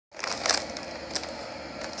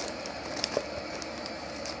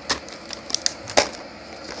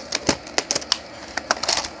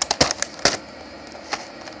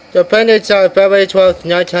The planets are February 12th,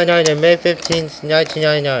 1999 and May 15th,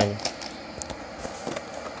 1999.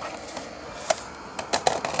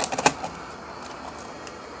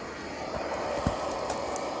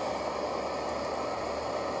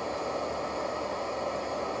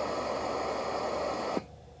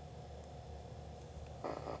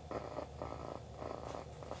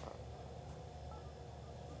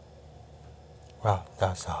 Wow,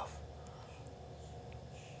 that's off.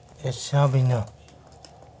 It shall be known.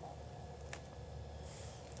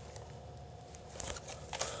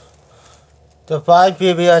 The 5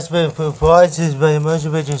 PB has been provided by the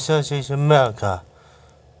Motion Picture Association of America.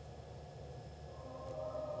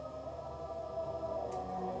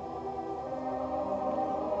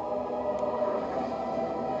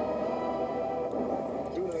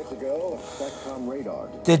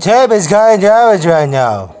 The tape is going damage right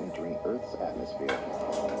now. Entering Earth's atmosphere.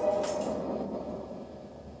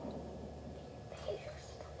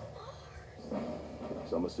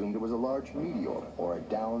 Some assumed it was a large meteor or a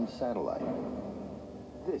downed satellite.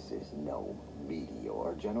 This is no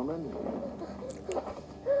meteor, gentlemen.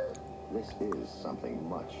 This is something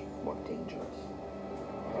much more dangerous.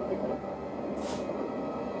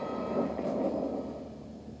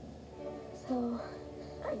 So,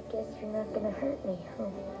 I guess you're not gonna hurt me, huh?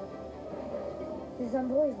 This is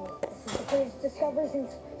unbelievable. This is the greatest discovery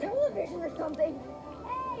since television or something.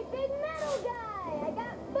 Hey, big metal guy! I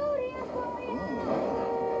got food here for you!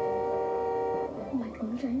 Like a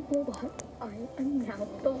giant robot, I am now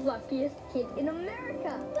the luckiest kid in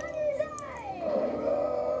America! Banzai!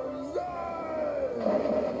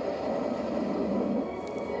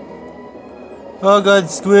 Oh God,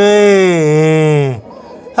 scream!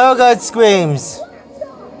 Oh God, screams!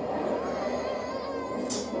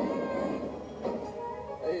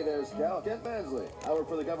 Hey there, Scout. Kent Mansley. I work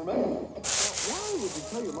for the government. Why would you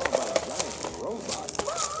tell your mom about a giant robot?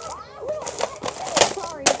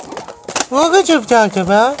 Sorry. What could you talk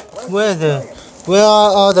about? Where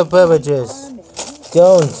are all the beverages?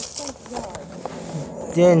 Don't.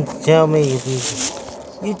 Didn't tell me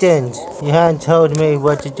you didn't. You hadn't told me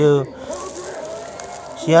what to do.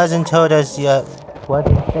 She hasn't told us yet what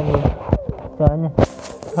is being done.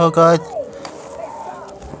 Oh God.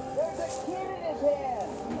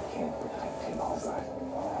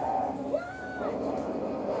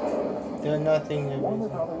 There's nothing.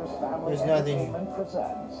 There's nothing.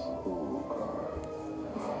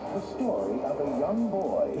 The story of a young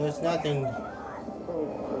boy There's nothing.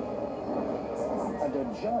 and a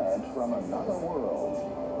giant from another world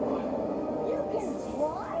You can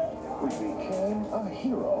fly? who became a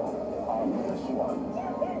hero on this one.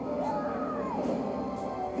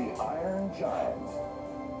 The Iron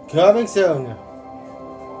Giant. Coming soon.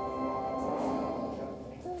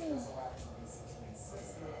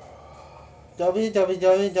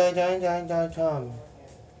 www.giant.com.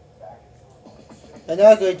 An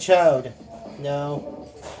ugly child. No.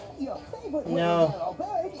 No.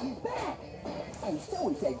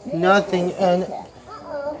 Nothing and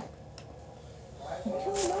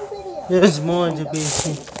there's more to be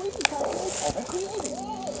seen.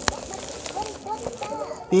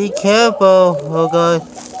 Be careful, oh God.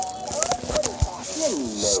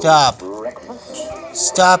 Stop.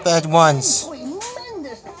 Stop at once.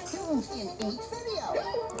 Tremendous cartoons in each video.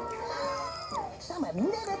 Some have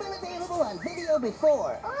never been available on video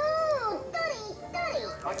before. Oh, goody!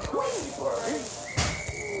 A Tweety bird?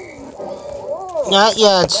 Not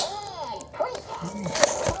yet.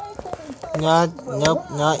 Nope,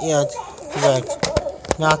 not yet. Correct.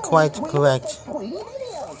 Not quite correct.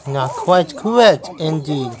 Not quite correct,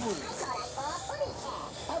 indeed.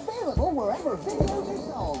 Available wherever videos are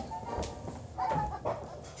sold.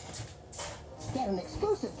 Get an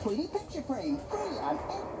exclusive Tweety picture frame free on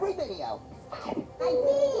every video. I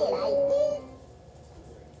did!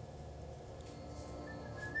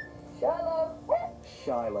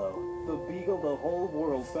 Shiloh, the beagle the whole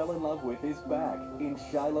world fell in love with, is back in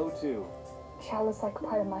Shiloh 2. Shiloh's like a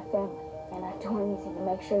part of my family, and I'd do anything to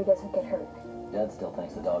make sure he doesn't get hurt. Dad still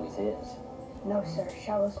thinks the dog is his. No, sir.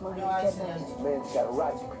 Shiloh's mine. Jed knows it. Man's got a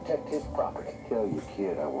right to protect his property. Tell your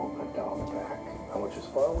kid I want my dog back. I want you as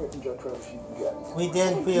far away from Joe Travis you can get. We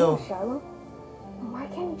did feel. Shiloh? Why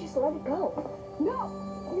can't you just let it go? No!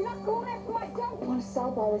 You're not going after my dog! You want to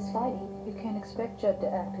stop all this fighting? You can't expect Judd to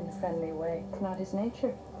act in a friendly way. It's not his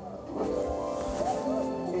nature.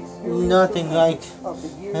 Nothing like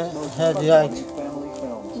headlight.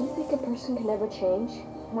 Do you think a person can ever change?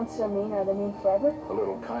 Once they're mean, are they mean forever? A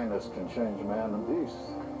little kindness can change a man and beast.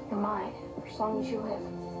 You're mine, for as long as you live.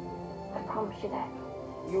 I promise you that.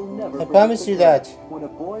 You'll never I promise you that. when a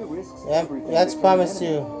boy risks Yep, everything let's to turn promise an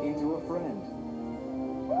you. enemy into a friend.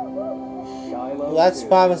 Shiloh Let's 2.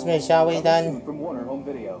 promise me, shall we then? From Warner Home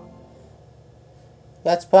Video.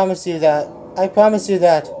 Let's promise you that. I promise you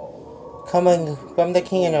that. Coming from the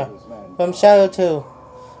King and I. From Shiloh 2.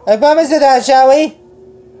 I promise you that, shall we?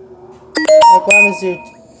 I promise you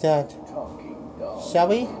that. Shall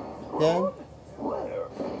we? Then?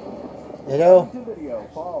 Hello? Video,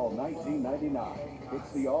 fall 1999.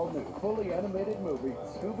 It's the all-new, fully animated movie,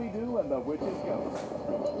 Scooby-Doo and the Witch's Ghost.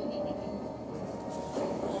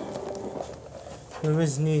 There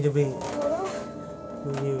is need to be. Toto,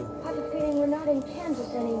 For you. I have a feeling we're not in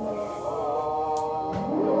Kansas anymore.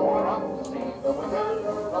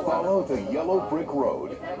 Follow the yellow brick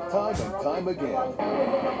road, time and time again.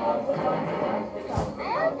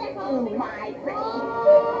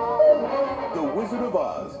 The Wizard of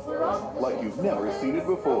Oz, like you've never seen it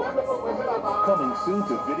before. Coming soon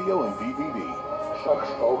to video and DVD. Shucks,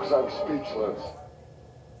 folks, I'm speechless.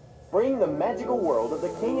 Bring the magical world of The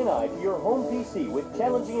King and I to your home PC with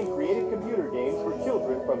challenging and creative computer games for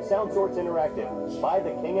children from SoundSource Interactive. Buy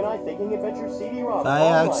The King and I Thinking Adventure CD-ROM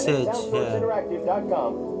online at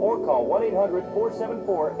SoundSourceInteractive.com or call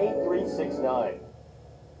 1-800-474-8369.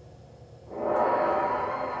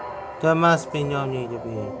 There must be no need to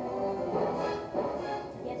be.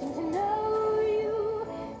 Getting to know you,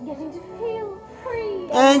 getting to feel free.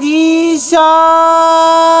 And Esau!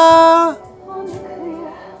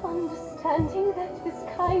 Unclear understanding that this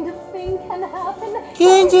kind of thing can happen.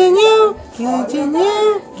 Continue!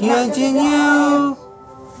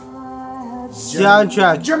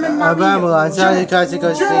 Soundtrack of Babylon, sounding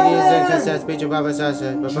classical CDs and cassettes feature Baba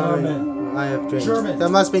Sasha. I have dreams. There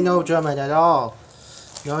must be no German at all.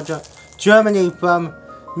 No Germany from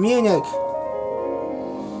Munich.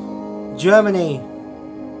 Germany.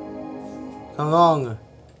 Cologne.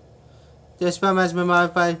 This film has been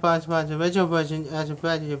modified by the original version as a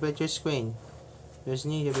part of the picture screen. There's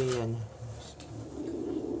need to be in.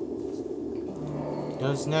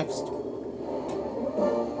 What's next?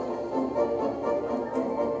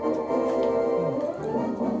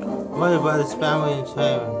 What about his family in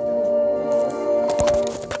Taiwan?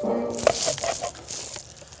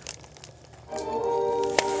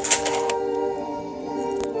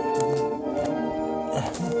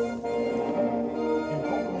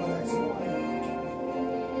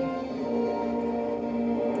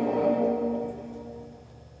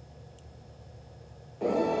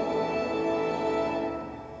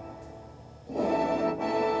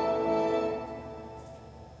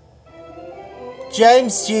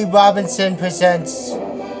 James G. Robinson presents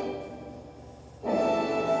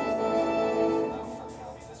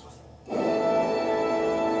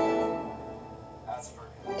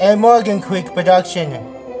a Morgan Creek production.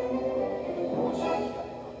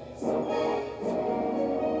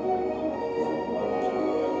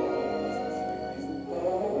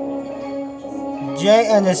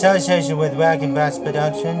 J in association with Rag and Bass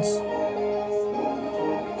Productions.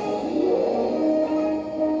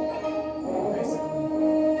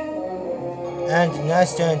 And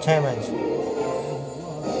Nesta Entertainment.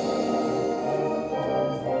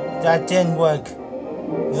 That didn't work.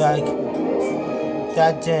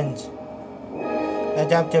 That didn't.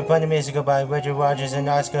 Adapted from the musical by Richard Rogers and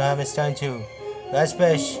Oscar Hammerstein too. Let's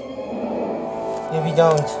fish. If you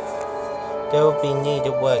don't, there will be need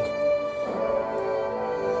to work.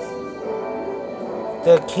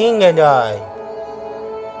 The King and I.